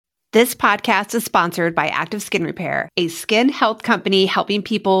This podcast is sponsored by Active Skin Repair, a skin health company helping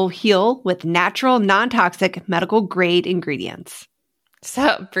people heal with natural, non-toxic, medical-grade ingredients.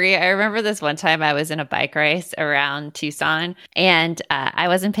 So, Brie, I remember this one time I was in a bike race around Tucson and I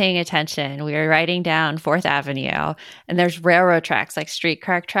wasn't paying attention. We were riding down 4th Avenue and there's railroad tracks, like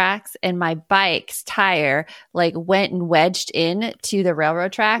streetcar tracks. And my bike's tire went and wedged in to the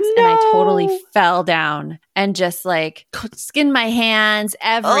railroad tracks and I totally fell down and just skinned my hands,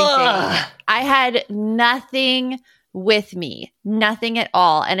 everything. Ugh. I had nothing with me, nothing at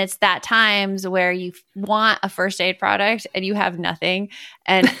all. And it's that times where you want a first aid product and you have nothing.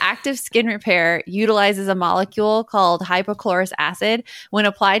 And Active Skin Repair utilizes a molecule called hypochlorous acid. When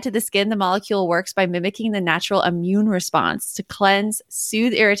applied to the skin, the molecule works by mimicking the natural immune response to cleanse,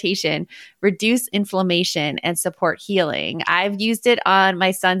 soothe irritation, reduce inflammation, and support healing. I've used it on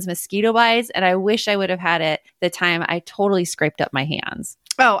my son's mosquito bites, and I wish I would have had it the time I totally scraped up my hands.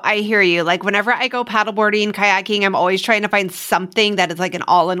 Oh, I hear you. Whenever I go paddleboarding, kayaking, I'm always trying to find something that is an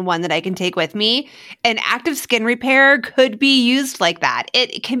all-in-one that I can take with me. And Active Skin Repair could be used like that.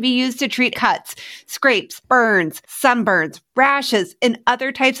 It can be used to treat cuts, scrapes, burns, sunburns, rashes, and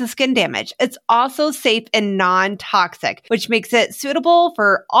other types of skin damage. It's also safe and non-toxic, which makes it suitable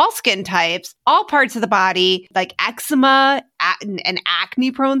for all skin types, all parts of the body, like eczema and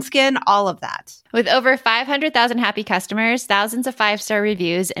acne-prone skin, all of that. With over 500,000 happy customers, thousands of 5-star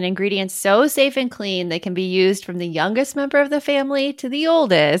reviews, and ingredients so safe and clean they can be used from the youngest member of the family to the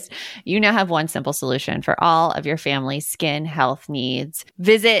oldest, you now have one simple solution for all of your family's skin health needs.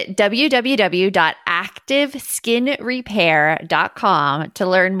 Visit www.activeskinrepair.com to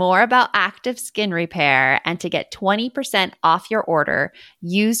learn more about Active Skin Repair and to get 20% off your order.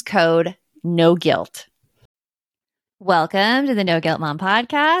 Use code NOGUILT. Welcome to the No Guilt Mom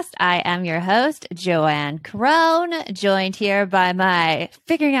Podcast. I am your host, Joanne Crone, joined here by my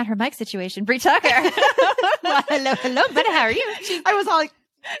figuring out her mic situation, Brie Tucker. Well, hello, but how are you? I was all like,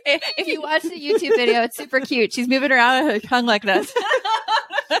 if you watch the YouTube video, it's super cute. She's moving around with her tongue like this.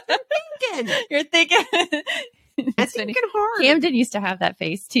 You're thinking. That's thinking hard. Camden used to have that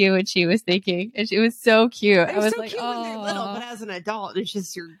face too when she was thinking, and she was so cute. I was so cute when they're little, but as an adult, it's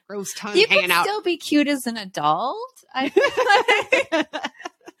just your gross tongue hanging out. You can still be cute as an adult. I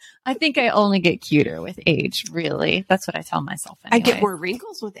think I only get cuter with age, really. That's what I tell myself anyway. I get more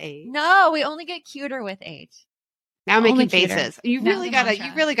wrinkles with age. No, we only get cuter with age. Now I'm making faces. You really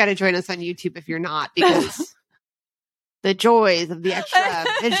gotta join us on YouTube if you're not, because the joys of the extra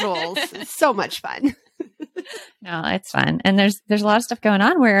visuals is so much fun. No, it's fun. And there's a lot of stuff going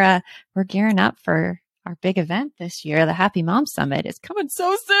on. We're gearing up for our big event this year. The Happy Mom Summit is coming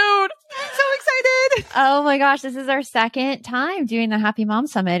so soon. I'm so excited. Oh my gosh. This is our second time doing the Happy Mom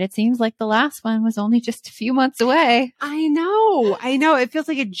Summit. It seems like the last one was only just a few months away. I know. It feels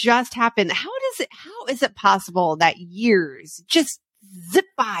like it just happened. How is it possible that years just zip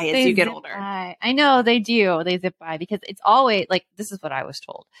by as you get older? I know they do. They zip by because it's always this is what I was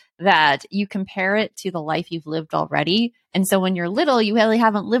told, that you compare it to the life you've lived already. And so when you're little, you really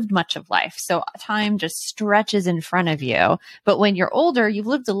haven't lived much of life. So time just stretches in front of you. But when you're older, you've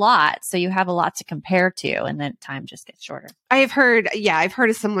lived a lot. So you have a lot to compare to. And then time just gets shorter. I've heard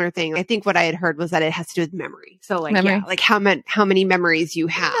a similar thing. I think what I had heard was that it has to do with memory. So memory. How many memories you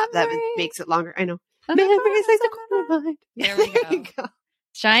have that makes it longer. I know. Memories like the corner of my mind. There we go.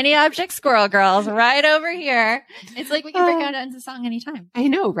 Shiny object squirrel girls right over here. It's like we can break out into song anytime. I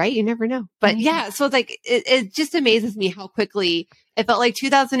know, right? You never know. But yeah, so it's it just amazes me how quickly it felt like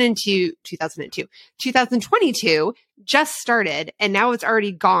 2022 just started and now it's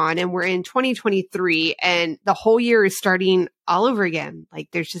already gone and we're in 2023 and the whole year is starting all over again.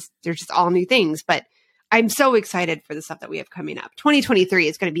 There's just all new things, but I'm so excited for the stuff that we have coming up. 2023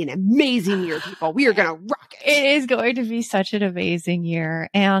 is going to be an amazing year, people. We are going to rock it. It is going to be such an amazing year.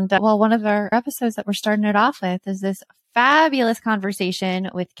 And one of our episodes that we're starting it off with is this fabulous conversation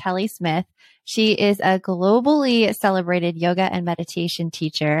with Kelly Smith. She is a globally celebrated yoga and meditation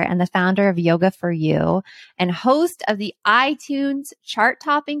teacher and the founder of Yoga for You and host of the iTunes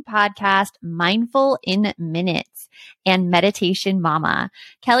chart-topping podcast Mindful in Minutes and Meditation Mama.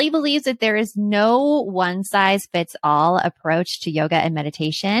 Kelly believes that there is no one-size-fits-all approach to yoga and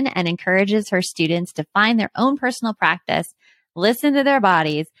meditation and encourages her students to find their own personal practice, listen to their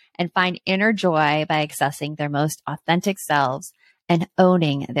bodies, and find inner joy by accessing their most authentic selves and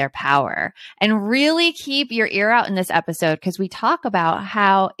owning their power. And really keep your ear out in this episode because we talk about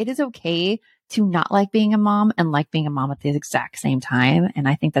how it is okay to not like being a mom and like being a mom at the exact same time. And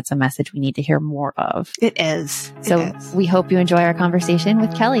I think that's a message we need to hear more of. It is. So we hope you enjoy our conversation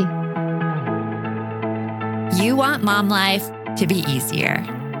with Kelly. You want mom life to be easier.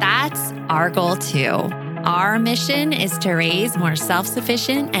 That's our goal too. Our mission is to raise more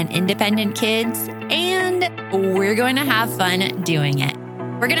self-sufficient and independent kids, and we're going to have fun doing it.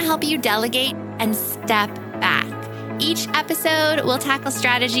 We're going to help you delegate and step back. Each episode will tackle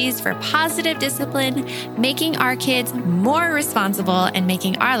strategies for positive discipline, making our kids more responsible and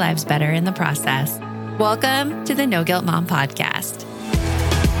making our lives better in the process. Welcome to the No Guilt Mom Podcast.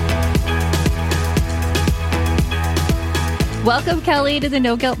 Welcome, Kelly, to the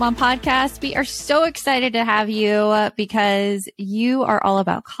No Guilt Mom Podcast. We are so excited to have you because you are all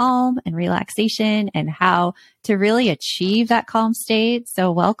about calm and relaxation and how to really achieve that calm state.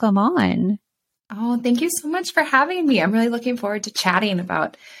 So welcome on. Oh, thank you so much for having me. I'm really looking forward to chatting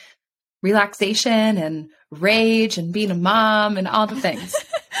about relaxation and rage and being a mom and all the things.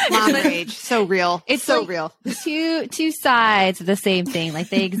 Mom rage. So real. It's so like real. Two sides of the same thing. Like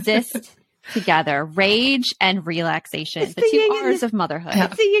they exist together, rage and relaxation, It's the the two yin and R's the- of motherhood.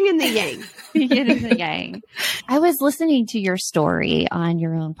 It's the yin and the yang. The yin and the yang. I was listening to your story on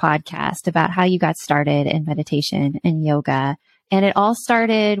your own podcast about how you got started in meditation and yoga. And it all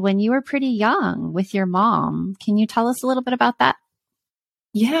started when you were pretty young with your mom. Can you tell us a little bit about that?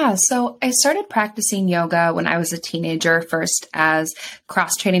 Yeah, so I started practicing yoga when I was a teenager, first as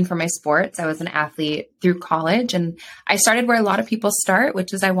cross training for my sports. I was an athlete through college, and I started where a lot of people start,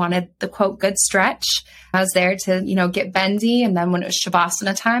 which is I wanted the quote, good stretch. I was there to, get bendy. And then when it was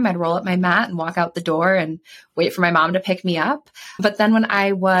Shavasana time, I'd roll up my mat and walk out the door and wait for my mom to pick me up. But then when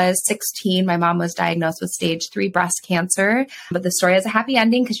I was 16, my mom was diagnosed with stage 3 breast cancer. But the story has a happy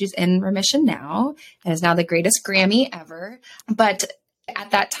ending because she's in remission now and is now the greatest Grammy ever. But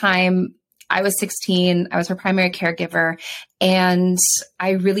at that time, I was 16. I was her primary caregiver. And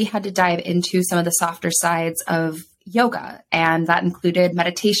I really had to dive into some of the softer sides of yoga. And that included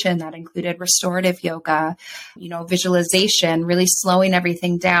meditation, that included restorative yoga, visualization, really slowing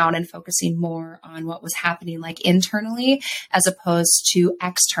everything down and focusing more on what was happening like internally as opposed to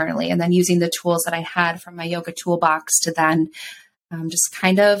externally. And then using the tools that I had from my yoga toolbox to then just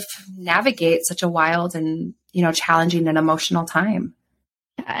kind of navigate such a wild and, challenging and emotional time.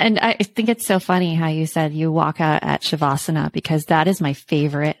 And I think it's so funny how you said you walk out at Shavasana, because that is my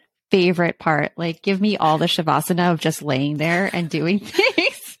favorite part. Like, give me all the Shavasana of just laying there and doing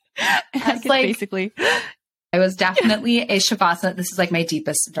things. That's like, I was definitely a Shavasana. This is like my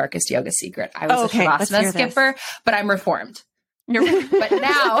deepest, darkest yoga secret. I was a Shavasana skipper, but I'm reformed. But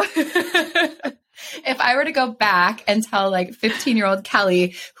now, if I were to go back and tell like 15-year-old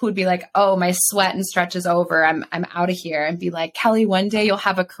Kelly, who would be like, oh, my sweat and stretch is over, I'm out of here, and be like, Kelly, one day you'll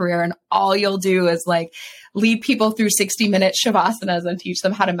have a career and all you'll do is like lead people through 60-minute Shavasanas and teach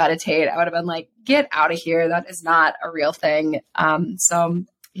them how to meditate, I would have been like, get out of here. That is not a real thing.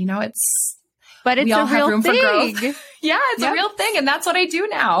 But it's we all a have real room thing. for growth. Yeah, it's a real thing. And that's what I do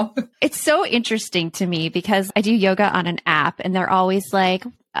now. It's so interesting to me because I do yoga on an app and they're always like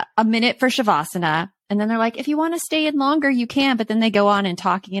a minute for Shavasana. And then they're like, if you want to stay in longer, you can. But then they go on and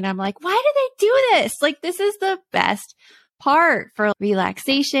talking and I'm like, why do they do this? Like, this is the best part for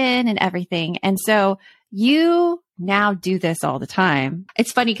relaxation and everything. And so you now do this all the time.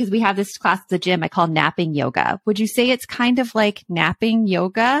 It's funny because we have this class at the gym I call napping yoga. Would you say it's kind of like napping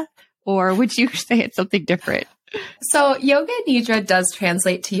yoga? Or would you say it's something different? So yoga nidra does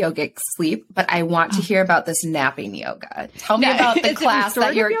translate to yogic sleep, but I want to hear about this napping yoga. Tell me about the class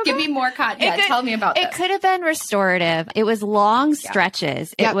that you're, give me more content. Yeah, tell me about it. It could have been restorative. It was long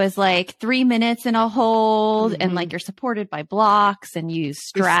stretches. It was like 3 minutes in a hold and like you're supported by blocks and you use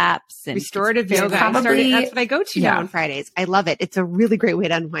straps and restorative yoga. That's what I go to now on Fridays. I love it. It's a really great way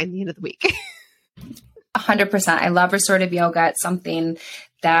to unwind the end of the week. 100%. I love restorative yoga. It's something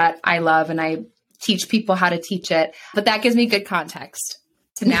that I love and I teach people how to teach it, but that gives me good context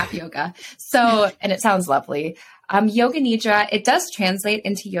to nap yoga. So, and it sounds lovely. Yoga nidra, it does translate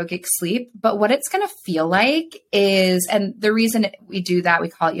into yogic sleep, but what it's going to feel like is, and the reason we do that, we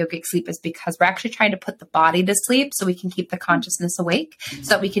call it yogic sleep, is because we're actually trying to put the body to sleep so we can keep the consciousness awake, so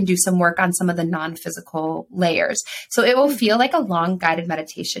that we can do some work on some of the non-physical layers. So it will feel like a long guided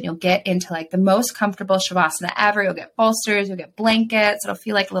meditation. You'll get into like the most comfortable Shavasana ever. You'll get bolsters, you'll get blankets. It'll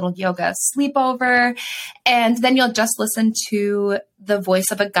feel like a little yoga sleepover. And then you'll just listen to the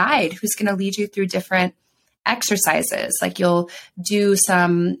voice of a guide who's going to lead you through different exercises. Like you'll do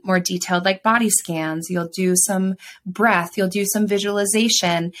some more detailed like body scans, you'll do some breath, you'll do some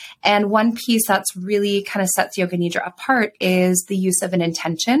visualization. And one piece that's really kind of sets Yoga Nidra apart is the use of an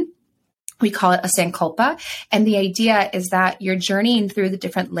intention. We call it a sankalpa. And the idea is that you're journeying through the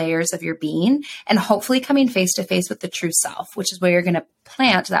different layers of your being and hopefully coming face to face with the true self, which is where you're going to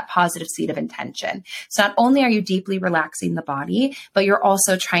plant that positive seed of intention. So not only are you deeply relaxing the body, but you're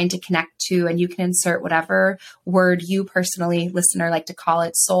also trying to connect to, and you can insert whatever word you personally, listener, like to call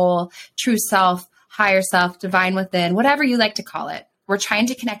it: soul, true self, higher self, divine within, whatever you like to call it. We're trying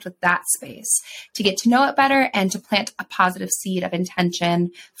to connect with that space to get to know it better and to plant a positive seed of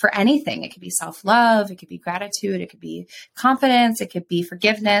intention for anything. It could be self-love, it could be gratitude, it could be confidence, it could be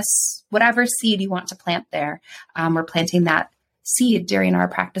forgiveness, whatever seed you want to plant there. We're planting that seed during our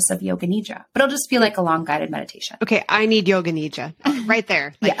practice of Yoga Nidra, but it'll just feel like a long guided meditation. Okay, I need Yoga Nidra right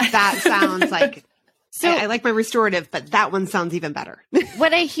there. Like that sounds like, so I like my restorative, but that one sounds even better.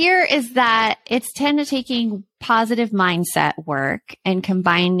 What I hear is that it's kind of taking positive mindset work and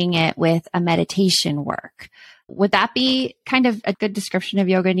combining it with a meditation work. Would that be kind of a good description of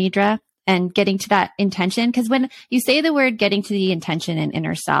Yoga Nidra and getting to that intention? Because when you say the word getting to the intention and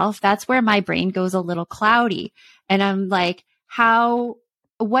inner self, that's where my brain goes a little cloudy. And I'm like,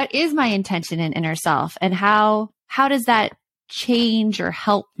 what is my intention and inner self? And how does that change or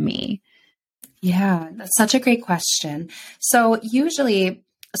help me? Yeah, that's such a great question. So usually,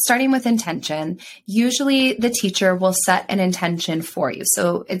 starting with intention, usually the teacher will set an intention for you.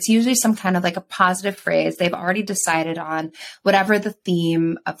 So it's usually some kind of like a positive phrase. They've already decided on whatever the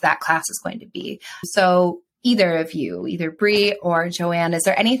theme of that class is going to be. So either of you, either Bree or Joanne, is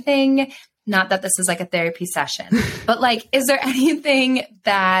there anything, not that this is like a therapy session, but like, is there anything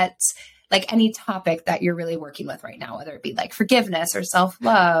that, like any topic that you're really working with right now, whether it be like forgiveness or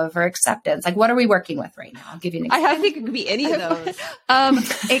self-love or acceptance? Like, what are we working with right now? I'll give you an example. I think it could be any of those.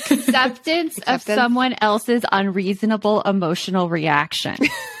 Acceptance of someone else's unreasonable emotional reaction.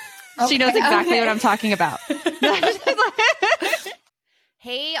 Okay, she knows exactly what I'm talking about.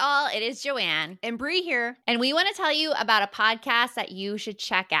 Hey all, it is Joanne. And Bree here. And we want to tell you about a podcast that you should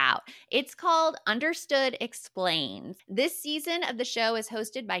check out. It's called Understood Explains. This season of the show is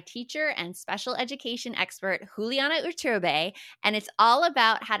hosted by teacher and special education expert Juliana Urturbe, and it's all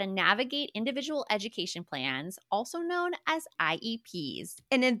about how to navigate individual education plans, also known as IEPs.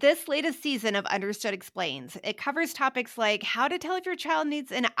 And in this latest season of Understood Explains, it covers topics like how to tell if your child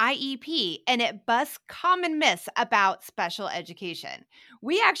needs an IEP, and it busts common myths about special education.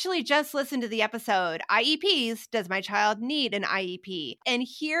 We actually just listened to the episode, IEPs, Does My Child Need an IEP? And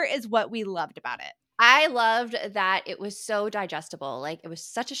here is what we loved about it. I loved that it was so digestible. Like, it was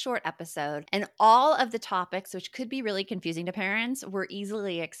such a short episode, and all of the topics, which could be really confusing to parents, were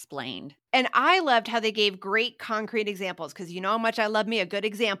easily explained. And I loved how they gave great concrete examples, because you know how much I love me a good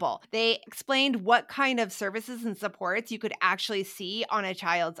example. They explained what kind of services and supports you could actually see on a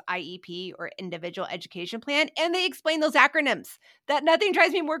child's IEP or individual education plan. And they explained those acronyms. That nothing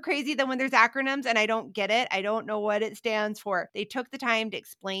drives me more crazy than when there's acronyms and I don't get it. I don't know what it stands for. They took the time to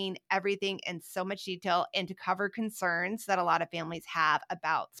explain everything in so much detail and to cover concerns that a lot of families have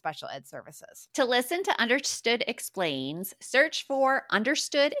about special ed services. To listen to Understood Explains, search for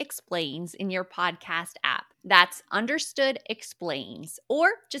Understood Explains in your podcast app. That's Understood Explains, or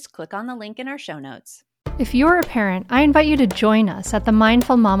just click on the link in our show notes. If you're a parent, I invite you to join us at the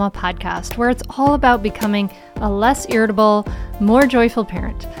Mindful Mama podcast, where it's all about becoming a less irritable, more joyful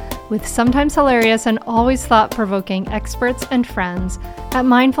parent. With sometimes hilarious and always thought-provoking experts and friends, at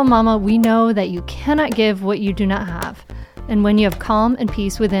Mindful Mama, we know that you cannot give what you do not have. And when you have calm and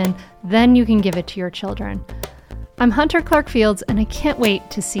peace within, then you can give it to your children. I'm Hunter Clark Fields, and I can't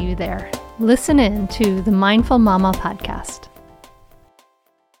wait to see you there. Listen in to the Mindful Mama podcast.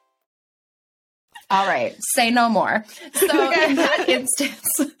 All right, say no more. So in that instance,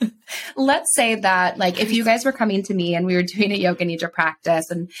 let's say that, like, if you guys were coming to me and we were doing a Yoga Nidra practice,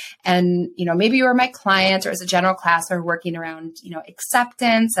 and you know, maybe you were my client, or as a general class, or working around, you know,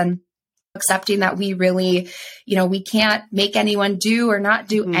 acceptance and accepting that we really, you know, we can't make anyone do or not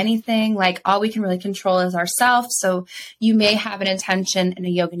do anything. Like, all we can really control is ourselves. So you may have an intention in a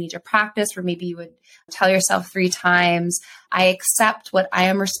Yoga Nidra practice where maybe you would tell yourself 3 times, I accept what I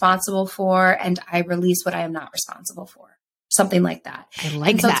am responsible for, and I release what I am not responsible for. Something like that. I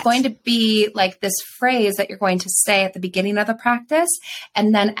like so that. It's going to be like this phrase that you're going to say at the beginning of the practice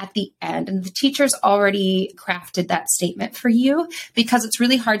and then at the end. And the teacher's already crafted that statement for you, because it's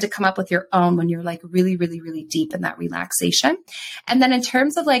really hard to come up with your own when you're like really, really, really deep in that relaxation. And then in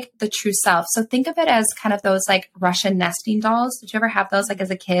terms of like the true self, so think of it as kind of those like Russian nesting dolls. Did you ever have those like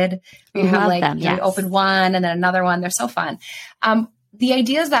as a kid? Where you have like, them, yes. You open one and then another one. They're so fun. The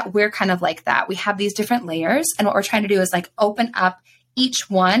idea is that we're kind of like that. We have these different layers, and what we're trying to do is like open up each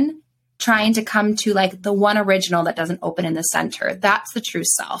one, trying to come to like the one original that doesn't open in the center. That's the true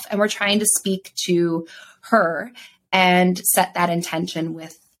self. And we're trying to speak to her and set that intention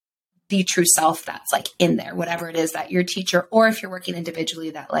with the true self that's like in there, whatever it is that your teacher, or if you're working individually,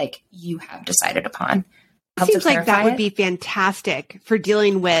 that like you have decided upon. Seems like that would be fantastic for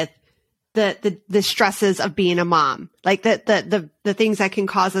dealing with the stresses of being a mom, like the things that can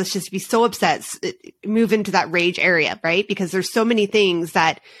cause us just to be so upset, move into that rage area, right? Because there's so many things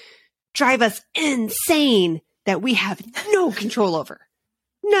that drive us insane that we have no control over,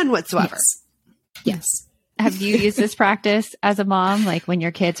 none whatsoever. Yes. Have you used this practice as a mom, like when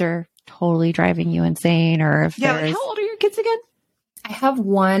your kids are totally driving you insane, or if like, how old are your kids again? I have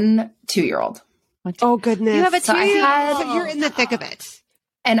 1 2-year-old. Oh goodness! You have a 2-year-old. So you're in the thick of it.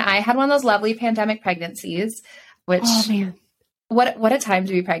 And I had one of those lovely pandemic pregnancies, which, what a time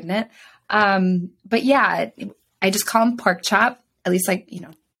to be pregnant. But yeah, I just call him Pork Chop, at least like,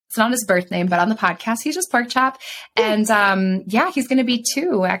 it's not his birth name, but on the podcast, he's just Pork Chop. And, he's going to be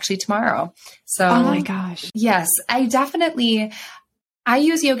 2 actually tomorrow. So, oh my gosh. Yes, I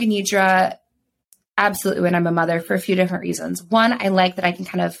use Yoga Nidra absolutely when I'm a mother for a few different reasons. One, I like that I can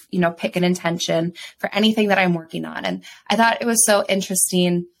kind of, pick an intention for anything that I'm working on. And I thought it was so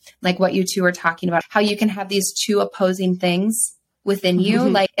interesting, like what you two were talking about, how you can have these 2 opposing things within you.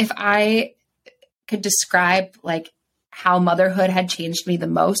 Mm-hmm. Like if I could describe like how motherhood had changed me the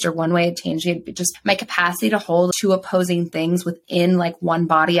most, or one way it changed me, just my capacity to hold 2 opposing things within like one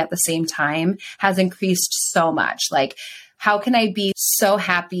body at the same time has increased so much. Like, how can I be so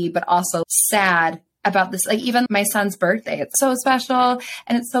happy, but also sad about this? Like even my son's birthday, it's so special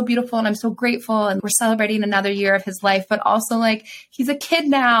and it's so beautiful and I'm so grateful and we're celebrating another year of his life, but also like he's a kid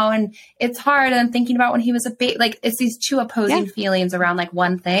now and it's hard. And I'm thinking about when he was a baby, like it's these 2 opposing feelings around like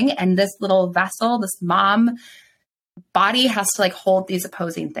one thing. And this little vessel, this mom body has to like hold these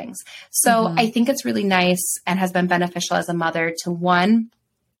opposing things. So I think it's really nice and has been beneficial as a mother to, one,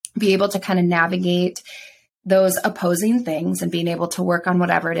 be able to kind of navigate those opposing things and being able to work on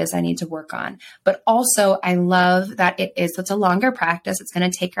whatever it is I need to work on. But also I love that it's a longer practice. It's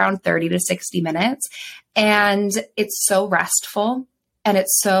going to take around 30 to 60 minutes and it's so restful and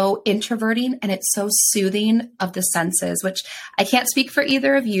it's so introverting and it's so soothing of the senses, which I can't speak for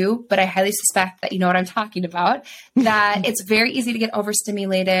either of you, but I highly suspect that you know what I'm talking about, that it's very easy to get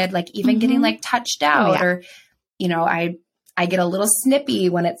overstimulated, like even getting like touched out or, I get a little snippy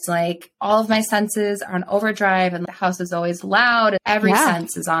when it's like all of my senses are on overdrive and the house is always loud. And every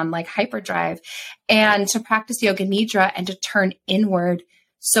sense is on like hyperdrive. And to practice Yoga Nidra and to turn inward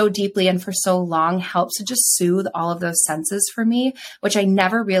so deeply and for so long helps to just soothe all of those senses for me, which I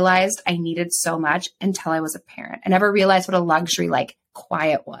never realized I needed so much until I was a parent. I never realized what a luxury like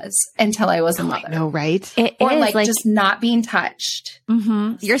quiet was until I was a mother. I know, right? Or like just not being touched.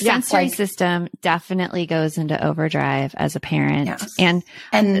 Mm-hmm. Your sensory system definitely goes into overdrive as a parent. Yes.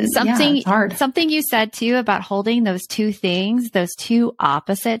 And something you said too about holding those 2 things, those 2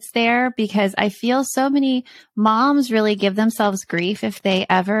 opposites there, because I feel so many moms really give themselves grief if they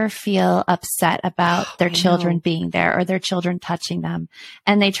ever feel upset about their children being there or their children touching them.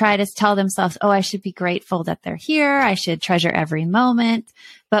 And they try to tell themselves, oh, I should be grateful that they're here. I should treasure every moment.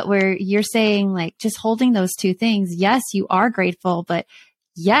 But where you're saying like just holding those 2 things, yes, you are grateful, but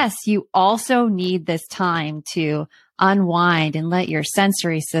yes, you also need this time to unwind and let your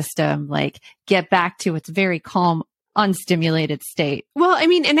sensory system like get back to its very calm, unstimulated state. Well, I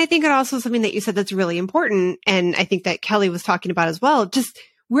mean, and I think it also is something that you said that's really important. And I think that Kelly was talking about as well. Just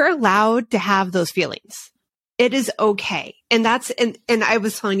we're allowed to have those feelings. It is okay. And and I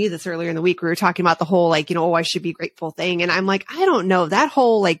was telling you this earlier in the week, we were talking about the whole, like, I should be grateful thing. And I'm like, I don't know, that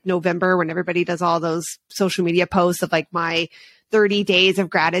whole like November when everybody does all those social media posts of like my 30 days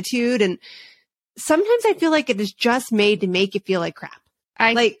of gratitude. And sometimes I feel like it is just made to make you feel like crap.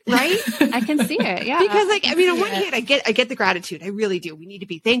 Right? I can see it. Yeah. Because like, I mean, on one hand, I get the gratitude. I really do. We need to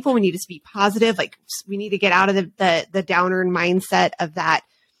be thankful. We need to be positive. Like we need to get out of the downer mindset of that.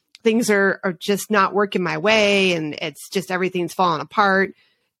 Things are just not working my way and it's just everything's falling apart.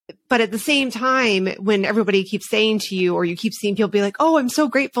 But at the same time, when everybody keeps saying to you, or you keep seeing people be like, oh, I'm so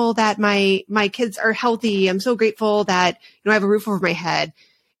grateful that my kids are healthy. I'm so grateful that, I have a roof over my head.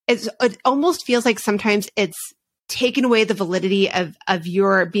 It almost feels like sometimes it's taken away the validity of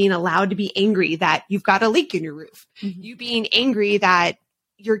your being allowed to be angry that you've got a leak in your roof. Mm-hmm. You being angry that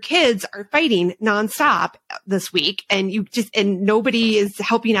your kids are fighting nonstop this week and nobody is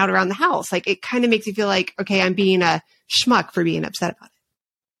helping out around the house. Like it kind of makes you feel like, okay, I'm being a schmuck for being upset about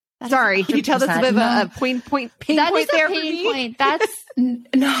it. Sorry, can you tell that's a bit of a pain point there for me? That's no.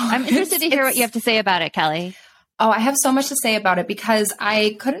 I'm interested to hear what you have to say about it, Kelly. Oh, I have so much to say about it because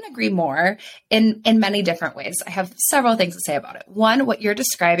I couldn't agree more in many different ways. I have several things to say about it. One, what you're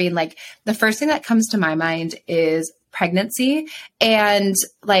describing, like the first thing that comes to my mind is pregnancy. And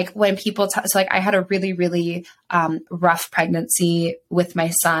like when people, so like I had a really, really rough pregnancy with my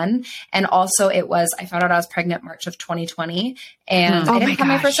son. And also I found out I was pregnant March of 2020. And I didn't have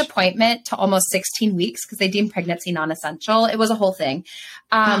my first appointment to almost 16 weeks because they deemed pregnancy non-essential. It was a whole thing.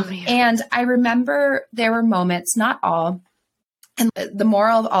 And I remember there were moments, not all. And the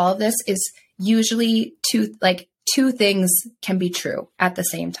moral of all of this is usually two things can be true at the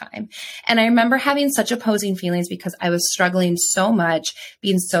same time. And I remember having such opposing feelings because I was struggling so much,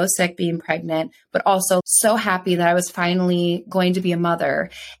 being so sick, being pregnant, but also so happy that I was finally going to be a mother.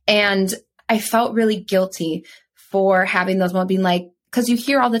 And I felt really guilty for having those moments, being like, because you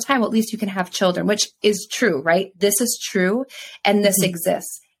hear all the time, well, at least you can have children, which is true, right? This is true. And this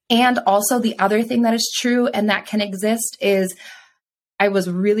exists. And also the other thing that is true and that can exist is I was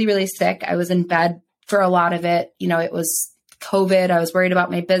really, really sick. I was in bed for a lot of it. You know, it was COVID. I was worried about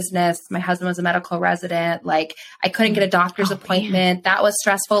my business. My husband was a medical resident. Like I couldn't get a doctor's appointment. Man. That was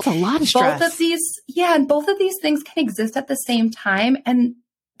stressful. That's a lot of stress. Both of these things can exist at the same time. And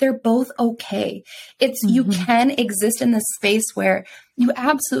they're both okay. You can exist in this space where you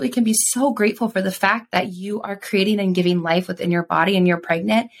absolutely can be so grateful for the fact that you are creating and giving life within your body and you're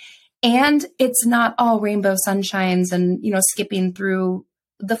pregnant. And it's not all rainbow sunshines and, you know, skipping through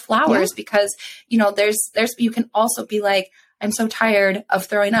the flowers because, you know, you can also be like, I'm so tired of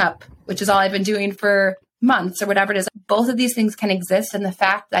throwing up, which is all I've been doing for months or whatever it is. Both of these things can exist. And the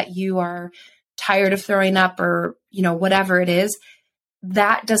fact that you are tired of throwing up or, you know, whatever it is,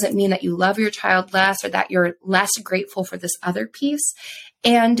 that doesn't mean that you love your child less or that you're less grateful for this other piece.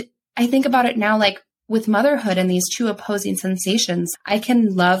 And I think about it now, like with motherhood and these two opposing sensations, I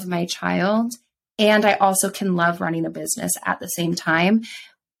can love my child and I also can love running a business at the same time.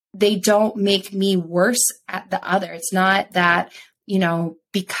 They don't make me worse at the other. It's not that, you know,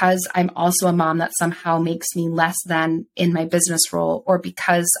 because I'm also a mom that somehow makes me less than in my business role, or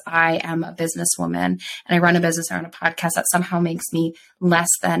because I am a businesswoman and I run a business or run a podcast that somehow makes me less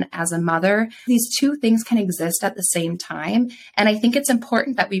than as a mother. These two things can exist at the same time. And I think it's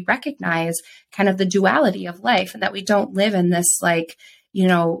important that we recognize kind of the duality of life and that we don't live in this, like, you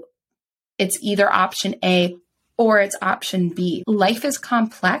know, it's either option A or it's option B. Life is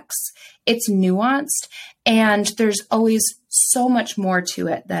complex, it's nuanced, and there's always so much more to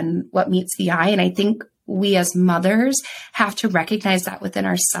it than what meets the eye. And I think we as mothers have to recognize that within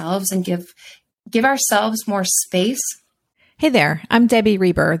ourselves and give ourselves more space. Hey there, I'm Debbie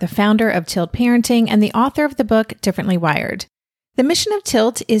Reber, the founder of Tilt Parenting and the author of the book Differently Wired. The mission of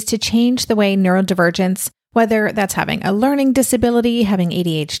Tilt is to change the way neurodivergence, whether that's having a learning disability, having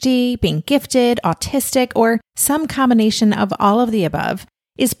ADHD, being gifted, autistic, or some combination of all of the above,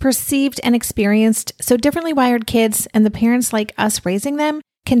 is perceived and experienced so differently wired kids and the parents like us raising them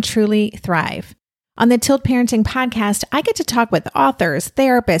can truly thrive. On the Tilt Parenting podcast, I get to talk with authors,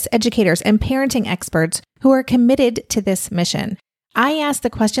 therapists, educators, and parenting experts who are committed to this mission. I ask the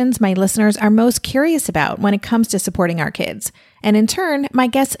questions my listeners are most curious about when it comes to supporting our kids. And in turn, my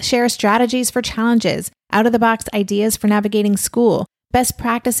guests share strategies for challenges, out-of-the-box ideas for navigating school, best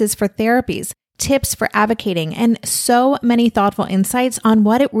practices for therapies, tips for advocating, and so many thoughtful insights on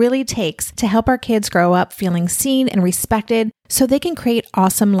what it really takes to help our kids grow up feeling seen and respected so they can create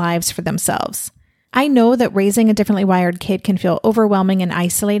awesome lives for themselves. I know that raising a differently wired kid can feel overwhelming and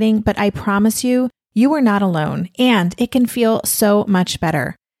isolating, but I promise you, you are not alone, and it can feel so much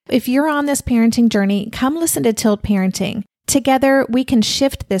better. If you're on this parenting journey, come listen to Tilt Parenting. Together, we can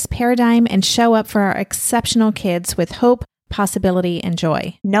shift this paradigm and show up for our exceptional kids with hope, possibility, and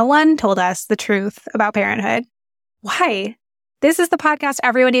joy. No one told us the truth about parenthood. Why? This is the podcast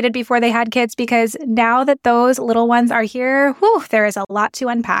everyone needed before they had kids, because now that those little ones are here, there is a lot to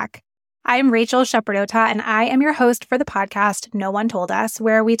unpack. I'm Rachel Shepardota, and I am your host for the podcast No One Told Us,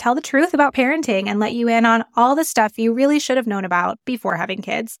 where we tell the truth about parenting and let you in on all the stuff you really should have known about before having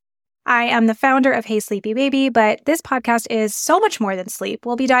kids. I am the founder of Hey Sleepy Baby, but this podcast is so much more than sleep.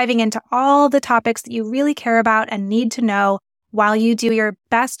 We'll be diving into all the topics that you really care about and need to know while you do your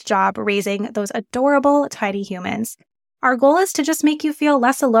best job raising those adorable tiny humans. Our goal is to just make you feel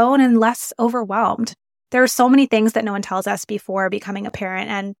less alone and less overwhelmed. There are so many things that no one tells us before becoming a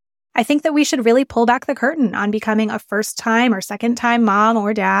parent, and I think that we should really pull back the curtain on becoming a first-time or second-time mom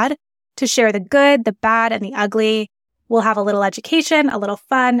or dad to share the good, the bad, and the ugly. We'll have a little education, a little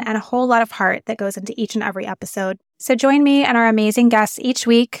fun, and a whole lot of heart that goes into each and every episode. So join me and our amazing guests each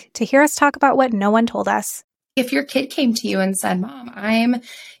week to hear us talk about what no one told us. If your kid came to you and said, Mom, I'm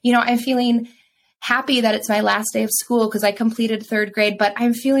feeling happy that it's my last day of school because I completed 3rd grade, but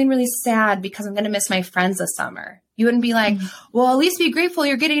I'm feeling really sad because I'm going to miss my friends this summer. You wouldn't be like, well, at least be grateful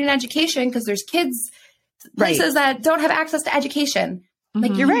you're getting an education because there's kids places that don't have access to education.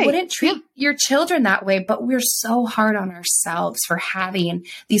 Like you wouldn't treat your children that way, but we're so hard on ourselves for having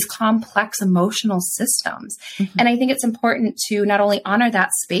these complex emotional systems. And I think it's important to not only honor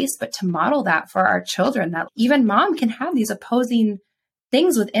that space, but to model that for our children, that even mom can have these opposing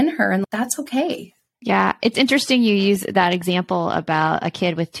things within her, and that's okay. Yeah, it's interesting you use that example about a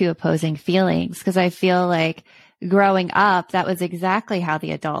kid with two opposing feelings, because I feel like growing up, that was exactly how the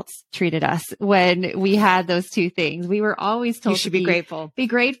adults treated us when we had those two things. We were always told you should be grateful, be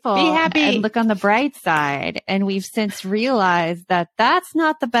grateful, be happy, and look on the bright side. And we've since realized that that's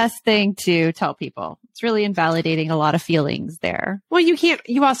not the best thing to tell people. It's really invalidating a lot of feelings there. Well,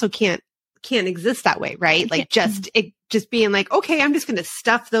 you also can't exist that way, right? Like just being like, okay, I'm just going to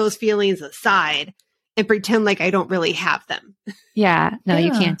stuff those feelings aside and pretend like I don't really have them. Yeah, no,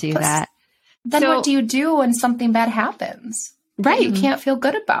 you can't do that. Then what do you do when something bad happens? Right. That you can't feel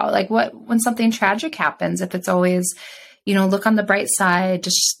good about? Like when something tragic happens, if it's always, look on the bright side,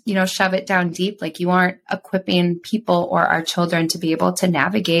 just, shove it down deep. Like you aren't equipping people or our children to be able to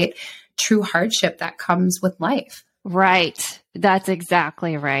navigate true hardship that comes with life. Right. That's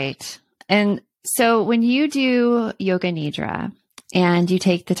exactly right. And so when you do yoga nidra and you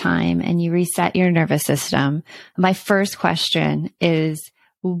take the time and you reset your nervous system, my first question is,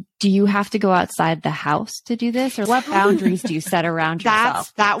 do you have to go outside the house to do this, or what boundaries do you set around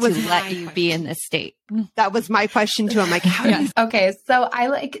yourself that was to let you be in this state? That was my question too. I'm like, yes. Okay. So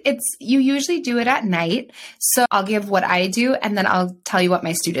you usually do it at night. So I'll give what I do and then I'll tell you what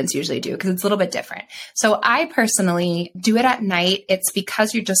my students usually do, because it's a little bit different. So I personally do it at night. It's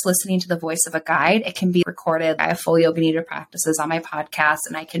because you're just listening to the voice of a guide. It can be recorded. I have full yoga nidra practices on my podcast,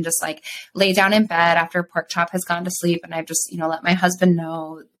 and I can just lay down in bed after pork chop has gone to sleep. And I've just, let my husband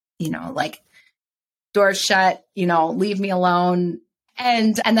know, doors shut, leave me alone.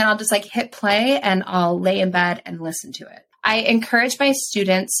 And then I'll just hit play and I'll lay in bed and listen to it. I encourage my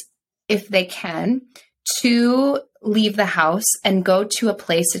students, if they can, to leave the house and go to a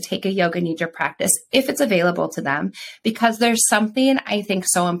place to take a yoga nidra practice if it's available to them, because there's something I think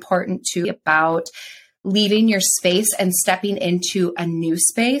so important too about leaving your space and stepping into a new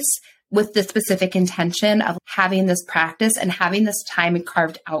space with the specific intention of having this practice and having this time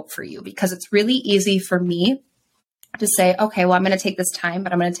carved out for you. Because it's really easy for me to say, okay, well, I'm going to take this time,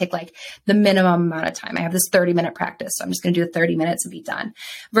 but I'm going to take the minimum amount of time. I have this 30-minute practice, so I'm just going to do 30 minutes and be done.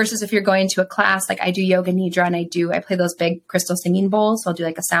 Versus if you're going to a class, I do yoga nidra and I play those big crystal singing bowls. So I'll do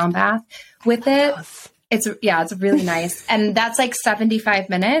a sound bath with it. It's really nice. And that's 75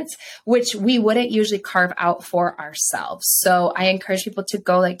 minutes, which we wouldn't usually carve out for ourselves. So I encourage people to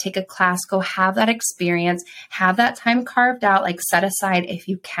go take a class, go have that experience, have that time carved out, set aside if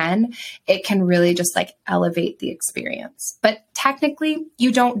you can. It can really just elevate the experience. But technically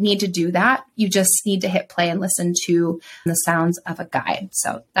you don't need to do that. You just need to hit play and listen to the sounds of a guide.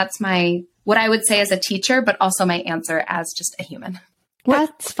 So that's what I would say as a teacher, but also my answer as just a human.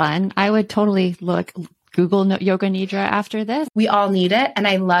 That's fun. I would totally Google yoga nidra after this. We all need it, and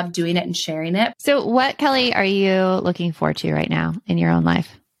I love doing it and sharing it. So what, Kelly, are you looking forward to right now in your own life?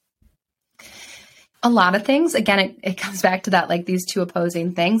 A lot of things. Again, it comes back to that, these two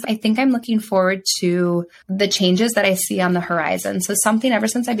opposing things. I think I'm looking forward to the changes that I see on the horizon. So something ever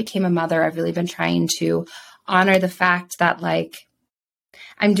since I became a mother, I've really been trying to honor the fact that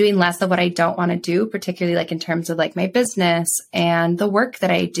I'm doing less of what I don't want to do, particularly in terms of my business and the work that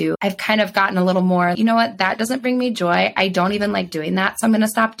I do. I've kind of gotten a little more, that doesn't bring me joy. I don't even like doing that. So I'm going to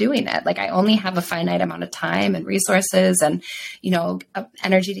stop doing it. I only have a finite amount of time and resources and,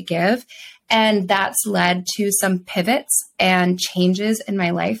 energy to give. And that's led to some pivots and changes in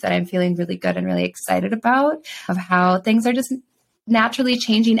my life that I'm feeling really good and really excited about, of how things are just naturally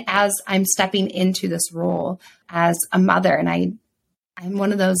changing as I'm stepping into this role as a mother. And I'm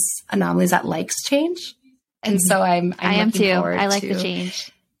one of those anomalies that likes change. And so I am too. I like the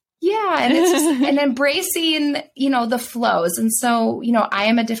change. Yeah. And it's just, and embracing, the flows. And so, I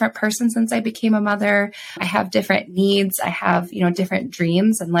am a different person since I became a mother. I have different needs. I have, different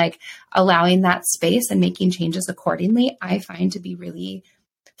dreams, and allowing that space and making changes accordingly, I find to be really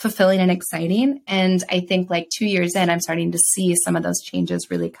fulfilling and exciting. And I think 2 years in, I'm starting to see some of those changes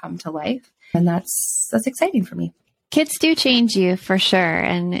really come to life. And that's exciting for me. Kids do change you for sure.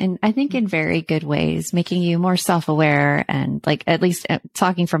 And I think in very good ways, making you more self-aware, and at least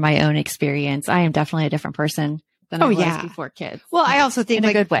talking from my own experience, I am definitely a different person than I was before kids. Well, I also think in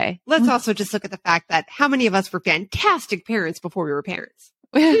a good way. Let's also just look at the fact that how many of us were fantastic parents before we were parents?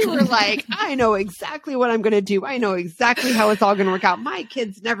 We were I know exactly what I'm going to do. I know exactly how it's all going to work out. My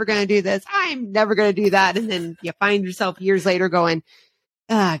kid's never going to do this. I'm never going to do that. And then you find yourself years later going,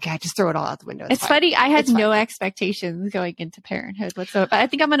 oh God, just throw it all out the window. It's fine. funny. I had It's fine. no expectations going into parenthood whatsoever. I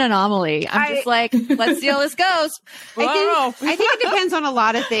think I'm an anomaly. I'm just like, let's see how this goes. I think it depends on a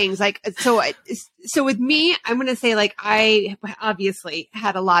lot of things. Like, so with me, I'm going to say like, I obviously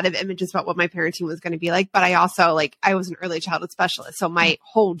had a lot of images about what my parenting was going to be like, but I also I was an early childhood specialist. So my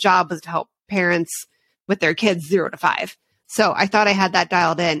whole job was to help parents with their kids 0 to 5. So I thought I had that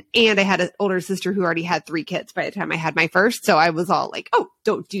dialed in, and I had an older sister who already had 3 kids by the time I had my first. So I was all like, oh,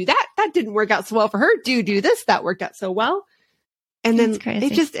 don't do that. That didn't work out so well for her. Do this. That worked out so well. And then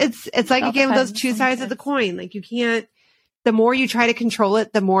it's like, again, with those two sides of the coin. Like you can't, the more you try to control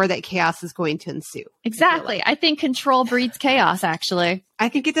it, the more that chaos is going to ensue. Exactly. I think control breeds chaos, actually. I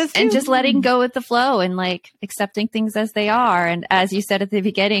think it does too. And just letting go with the flow and like accepting things as they are. And as you said at the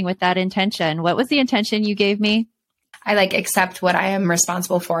beginning with that intention, what was the intention you gave me? I accept what I am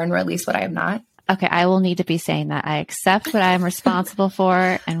responsible for and release what I am not. Okay, I will need to be saying that. I accept what I am responsible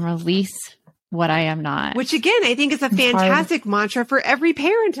for and release what I am not. Which again, I think is a fantastic mantra for every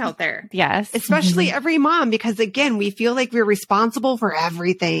parent out there. Yes. Especially every mom, because again, we feel like we're responsible for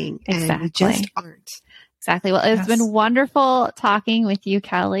everything. Exactly. And we just aren't. Exactly. Well, it's been wonderful talking with you,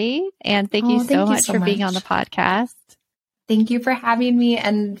 Kelly. And thank you so much for being on the podcast. Thank you for having me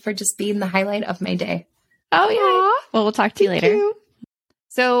and for just being the highlight of my day. Oh, yeah. Aww. Well, we'll talk to you later. You.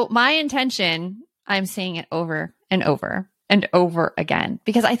 So my intention, I'm saying it over and over and over again,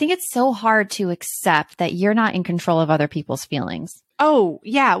 because I think it's so hard to accept that you're not in control of other people's feelings. Oh,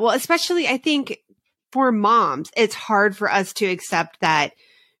 yeah. Well, especially I think for moms, it's hard for us to accept that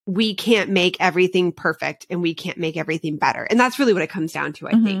we can't make everything perfect and we can't make everything better. And that's really what it comes down to,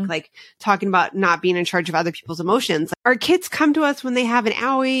 I think. Like talking about not being in charge of other people's emotions. Our kids come to us when they have an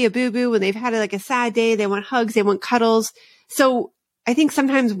owie, a boo-boo, when they've had a sad day, they want hugs, they want cuddles. So I think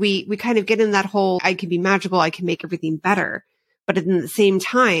sometimes we kind of get in that whole, I can be magical, I can make everything better. But at the same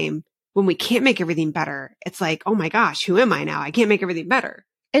time, when we can't make everything better, it's like, oh my gosh, who am I now? I can't make everything better.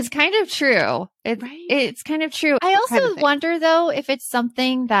 It's kind of true. It's kind of true. I also wonder, though, if it's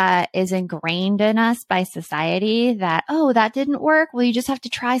something that is ingrained in us by society that, oh, that didn't work. Well, you just have to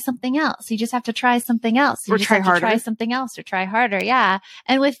try something else. You just have to try something else. You or just try have harder. To try something else or try harder. Yeah.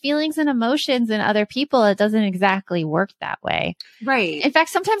 And with feelings and emotions and other people, it doesn't exactly work that way. Right. In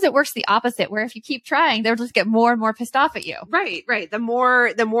fact, sometimes it works the opposite, where if you keep trying, they'll just get more and more pissed off at you. Right. The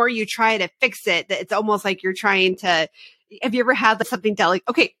more you try to fix it, it's almost like you're trying to. Have you ever had something delicate?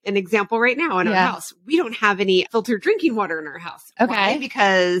 Okay, an example right now in our house. We don't have any filtered drinking water in our house. Okay. Why?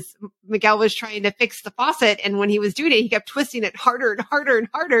 Because Miguel was trying to fix the faucet, and when he was doing it, he kept twisting it harder and harder and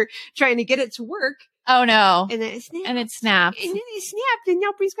harder, trying to get it to work. Oh no. And then it snapped. And it snapped. And then it snapped, and now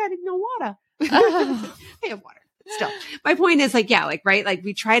he's got no water. Oh. I have water. Still, my point is right?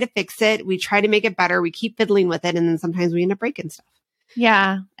 We try to fix it. We try to make it better. We keep fiddling with it. And then sometimes we end up breaking stuff.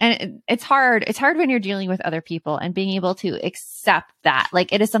 Yeah. And it's hard. It's hard when you're dealing with other people and being able to accept that.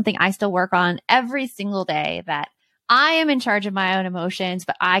 Like it is something I still work on every single day, that I am in charge of my own emotions,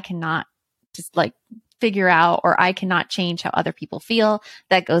 but I cannot just figure out, or I cannot change how other people feel.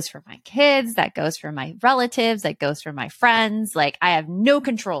 That goes for my kids. That goes for my relatives. That goes for my friends. I have no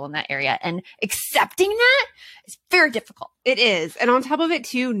control in that area, and accepting that is very difficult. It is. And on top of it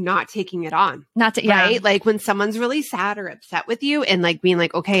too, not taking it on. Right? Like when someone's really sad or upset with you and being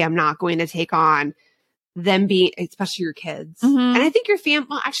okay, I'm not going to take on them being, especially your kids. Mm-hmm. And I think your family,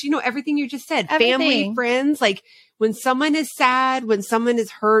 well, actually, everything you just said, family, friends, when someone is sad, when someone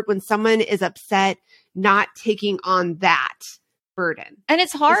is hurt, when someone is upset, not taking on that burden. And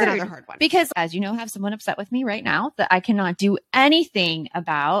it's hard. It's another hard one. Because as you know, I have someone upset with me right now that I cannot do anything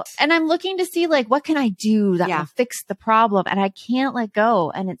about. And I'm looking to see what can I do that will fix the problem? And I can't let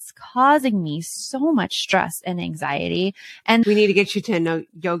go. And it's causing me so much stress and anxiety. And we need to get you to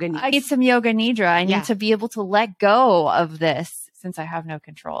yoga nidra. I need some yoga nidra. I need to be able to let go of this, since I have no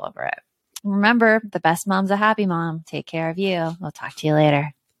control over it. Remember, the best mom's a happy mom. Take care of you. We'll talk to you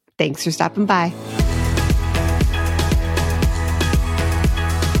later. Thanks for stopping by.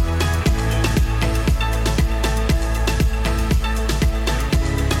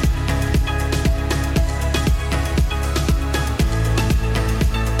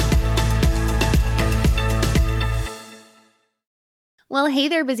 Well, hey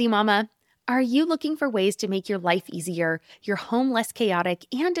there, busy mama. Are you looking for ways to make your life easier, your home less chaotic,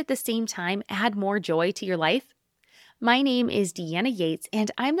 and at the same time add more joy to your life? My name is Deanna Yates,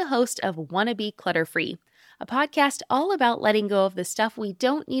 and I'm the host of Wanna Be Clutter Free, a podcast all about letting go of the stuff we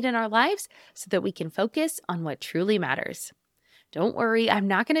don't need in our lives so that we can focus on what truly matters. Don't worry, I'm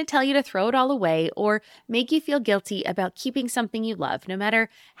not going to tell you to throw it all away or make you feel guilty about keeping something you love, no matter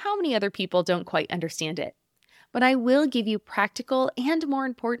how many other people don't quite understand it. but I will give you practical and, more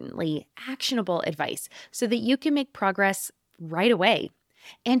importantly, actionable advice so that you can make progress right away.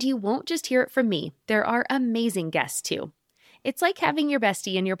 And you won't just hear it from me. There are amazing guests too. It's like having your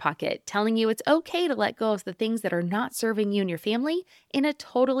bestie in your pocket telling you it's okay to let go of the things that are not serving you and your family in a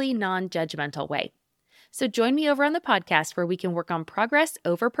totally non-judgmental way. So join me over on the podcast where we can work on progress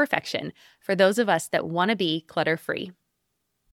over perfection for those of us that want to be clutter-free.